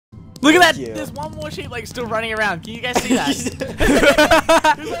Look at that! you. There's one more sheep like still running around. Can you guys see that?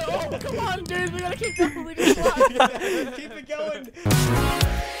 He's like, oh, come on, dude. We gotta keep going. We just run. Keep it going.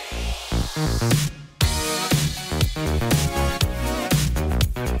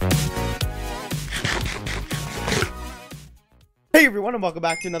 Hey everyone, and welcome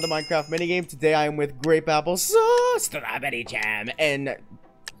back to another Minecraft minigame. Today I am with Grapeapplesauce, Strawberry Jam, and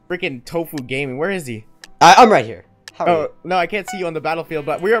freaking Tofu Gaming. Where is he? I'm right here. How are you? No, I can't see you on the battlefield,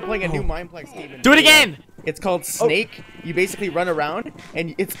 but we are playing a new Mineplex game. Do it again! It's called Snake. You basically run around,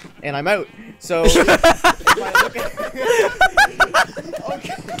 and I'm out. So, if I look at...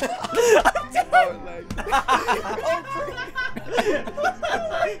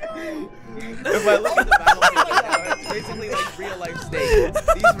 If I look at the battlefield, it's basically like real life Snake.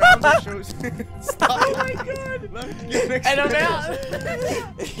 These rounds are shows. Stop. Oh my god! And I'm out.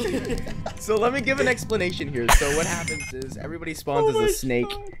 So let me give an explanation here. So what happens is everybody spawns as a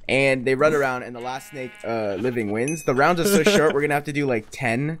snake, and they run around, and the last snake living wins. The rounds are so short, we're gonna have to do like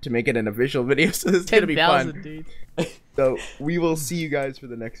 10 to make it an official video. So this is gonna be fun. Dude. So we will see you guys for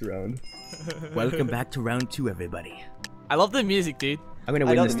the next round. Welcome back to round 2, everybody. I love the music, dude. I'm gonna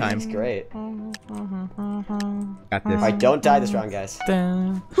win this time. It's great. Got this. Alright, don't die this round, guys.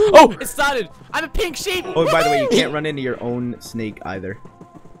 Oh, it started. I'm a pink sheep. Oh, by the way, you can't run into your own snake either.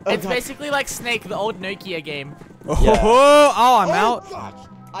 It's basically like Snake, the old Nokia game. Yeah. Oh, I'm out. Gosh.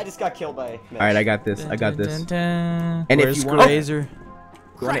 I just got killed by. All right, I got this. I got this. And Where's if you want Graser?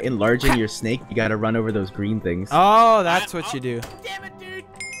 to enlarge your snake, you gotta run over those green things. Oh, that's what you do. Damn it, dude.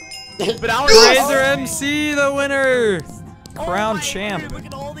 But I was Graser MC, the winner. Crown my champ. Dude, look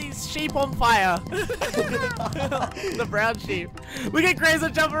at all these sheep on fire. The brown sheep. Look at Graser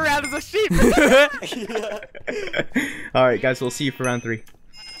jumping around as a sheep. All right, guys, we'll see you for round 3.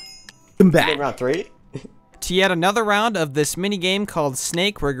 Come back. Round 3. To yet another round of this mini game called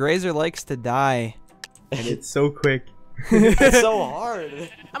Snake, where Graser likes to die. And it's so quick. It's so hard.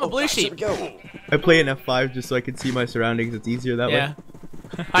 I'm a blue sheep. Here we go. I play in F5 just so I can see my surroundings. It's easier that way.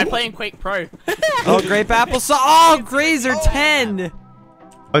 I play in Quake Pro. Oh, Grapeapplesauce. Oh, Graser 10.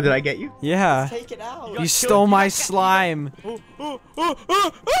 Oh, did I get you? Yeah. Take it out. You stole my slime. That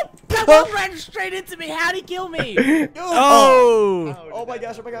one ran straight into me. How'd he kill me? Oh. Oh my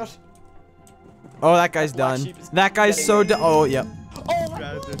gosh. Oh my gosh. Oh, that guy's done. That guy's so done. Oh, yep.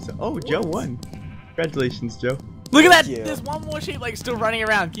 Oh, Joe won. Congratulations, Joe. Look at that! you. There's one more sheep like still running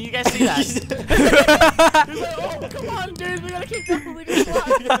around. Can you guys see that? He's like, oh, come on, dude. We gotta keep going. We just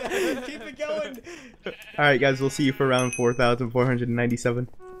run. Keep it going. All right, guys, we'll see you for round 4,497.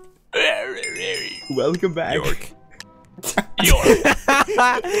 Welcome back.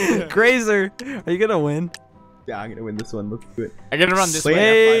 Graser, are you gonna win? Yeah, I'm gonna win this one. Let's do it. I gotta run this Play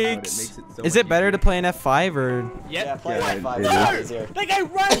way. in F5 mode, it makes it so Is much it better easier. to play in F5 or? Yep. Yeah, play Yeah, F5. it It's is. easier. That guy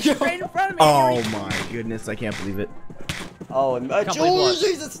runs straight in front of me. Oh my goodness, I can't believe it. Oh, and Can't believe what?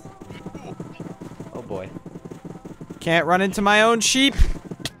 Jesus. Oh boy. Can't run into my own sheep.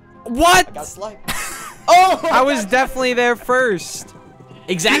 What? I got slime. I was definitely there first.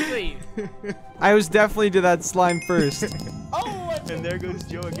 Exactly. I was definitely to that slime first. And there goes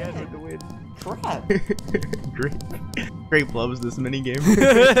Joe again with the win. Crap. Grape loves this mini game. We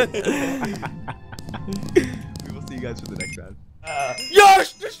will see you guys for the next round.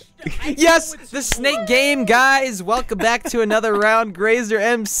 Yes, the snake game, guys. Welcome back to another round. Graser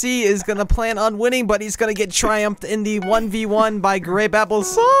MC is gonna plan on winning, but he's gonna get triumphed in the 1v1 by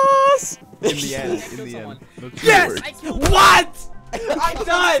Grapeapplesauce. In the end, in the end. Let's Yes! forward. What? I'm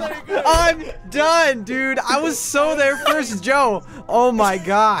done. I'm done, dude. I was so there first, Joe. Oh my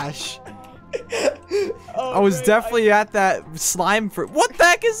gosh. I was definitely at that slime for. What the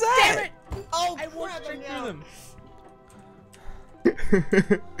heck is that? Damn it! Oh, I walked straight through them.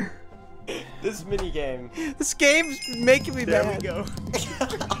 This mini game. This game's making me There mad. we go.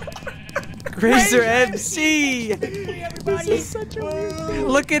 Graser MC. This is such a weird thing.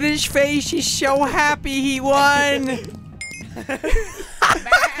 Look at his face. He's so happy he won.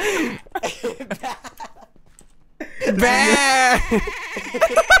 Bah.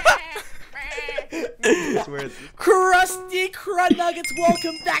 I swear it's- Krusty Crud Nuggets,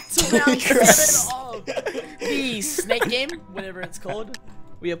 welcome back to round 7 of the Snake game, whatever it's called.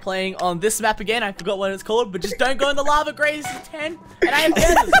 We are playing on this map again. I forgot what it's called, but just don't go in the lava. Grace is 10, and I have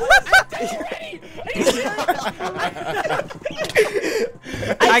dancers. I'm dead already. Are you serious?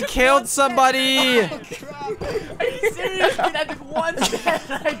 I killed somebody. Are you serious? Dude, I took one step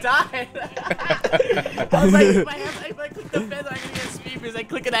and I died. I was like, if I click the feather, I'm gonna get speed because I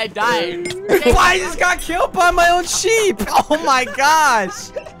click and I died. Well, I just got killed by my own sheep. Oh my gosh.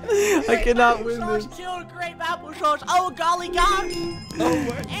 I cannot win Josh this. killed Grapeapplesauce. gosh. Oh, golly gosh.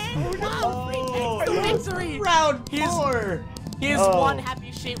 Oh, And Wild Free takes the victory. round He's- 4. Here's Oh. one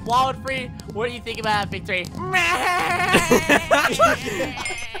happy sheep. Wild Free, what do you think about that victory?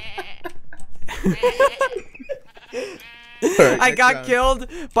 I got killed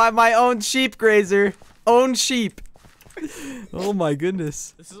by my own sheep, Graser. Own sheep. Oh my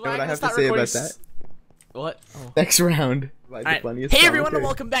goodness. This is You why know what I'm I gonna have to start say recording about that? What? Oh. Next round. Alright. Hey everyone and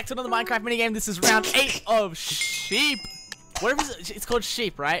welcome back to another Minecraft minigame. This is round 8 of sheep. Whatever it's called,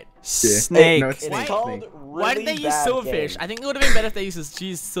 sheep, right? Snake. No, it's It's snake. called snake. Why did they really use bad silverfish? game. I think it would have been better if they used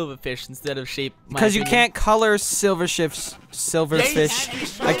silverfish instead of sheep. my Because you opinion. can't color silverfish. Yeah, you Silverfish. can, and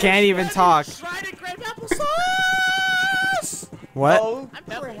it's I shredded- can't even talk. Shredded Grapeapplesauce! What? Oh, I'm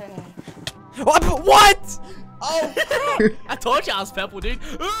purple. What? oh. I told you I was purple, dude.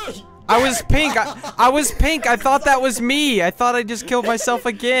 I was pink. I was pink. I thought that was me. I thought I just killed myself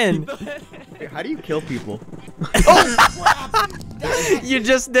again. Wait, how do you kill people? You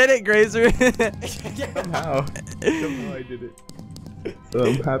just did it, Graser. Somehow. Somehow I did it. So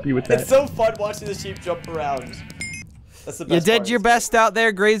I'm happy with that. It's so fun watching the sheep jump around. That's the best You did part. your best out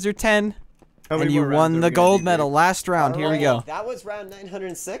there, Graser 10. How And many you more rounds won are we the gonna gold do, medal Greg? last round. Here we go. That was round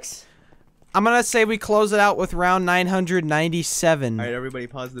 906. I'm going to say we close it out with round 997. Alright, everybody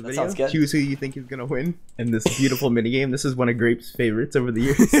pause the That video. sounds good. Choose who you think is gonna win in this beautiful minigame. This is one of Grape's favorites over the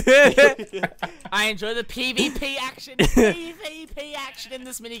years. I enjoy the PvP action, PvP action in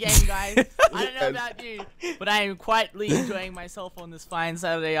this minigame, guys. I don't know about you, but I am quietly enjoying myself on this fine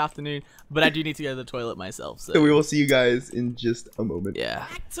Saturday afternoon. But I do need to go to the toilet myself, so. So we will see you guys in just a moment. Yeah.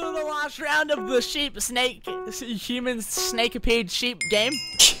 Back to the last round of the sheep, snake, human snake appeared sheep game.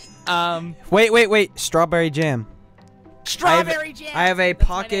 Wait. Strawberry jam. Strawberry jam. I have a That's my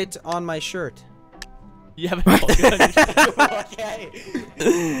pocket on my shirt. name. You have a pocket on your shirt. Okay.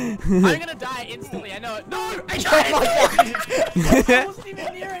 I'm gonna die instantly. I know it. No, I died. I wasn't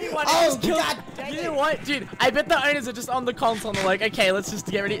even near anyone. I Oh, just killed. God dang You know what, dude? I bet the owners are just on the console and they're like, okay, let's just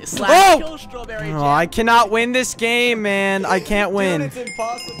get ready. Oh! Slash kill strawberry jam. Oh, I cannot win this game, man. I can't win. Dude, it's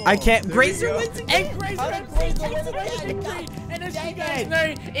impossible. I can't. There we Graser go. wins again. And Graser How did takes Graser the win again? victory. And as you Dang guys it. know,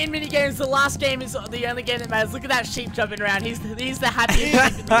 in minigames, the last game is the only game that matters. Look at that sheep jumping around. He's the happiest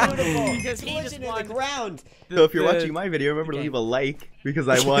sheep in the world Beautiful. because he just Collision in won. the ground. So if you're the- watching my video, remember to Okay. leave a like because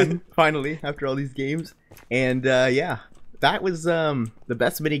I won finally after all these games. And yeah, that was the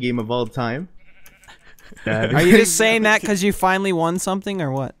best minigame of all time. Are you just saying that because you finally won something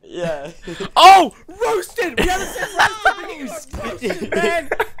or what? Yeah. Oh, roasted! We haven't said roasted, man.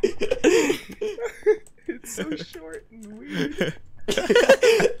 It's so short and weird.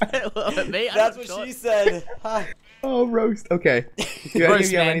 Mate, That's what she said. Huh. Oh, roast. Okay. Do any of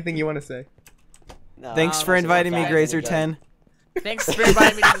Roast, you have man. anything you want to say? No, Thanks for that's inviting me, enough. Graser 10. Thanks for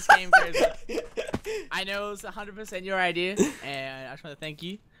inviting me to this game, Graser. I know it was 100% your idea, and I just want to thank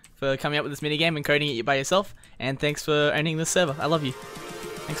you for coming up with this minigame and coding it by yourself. And thanks for owning this server. I love you.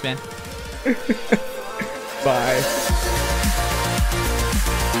 Thanks, man. Bye.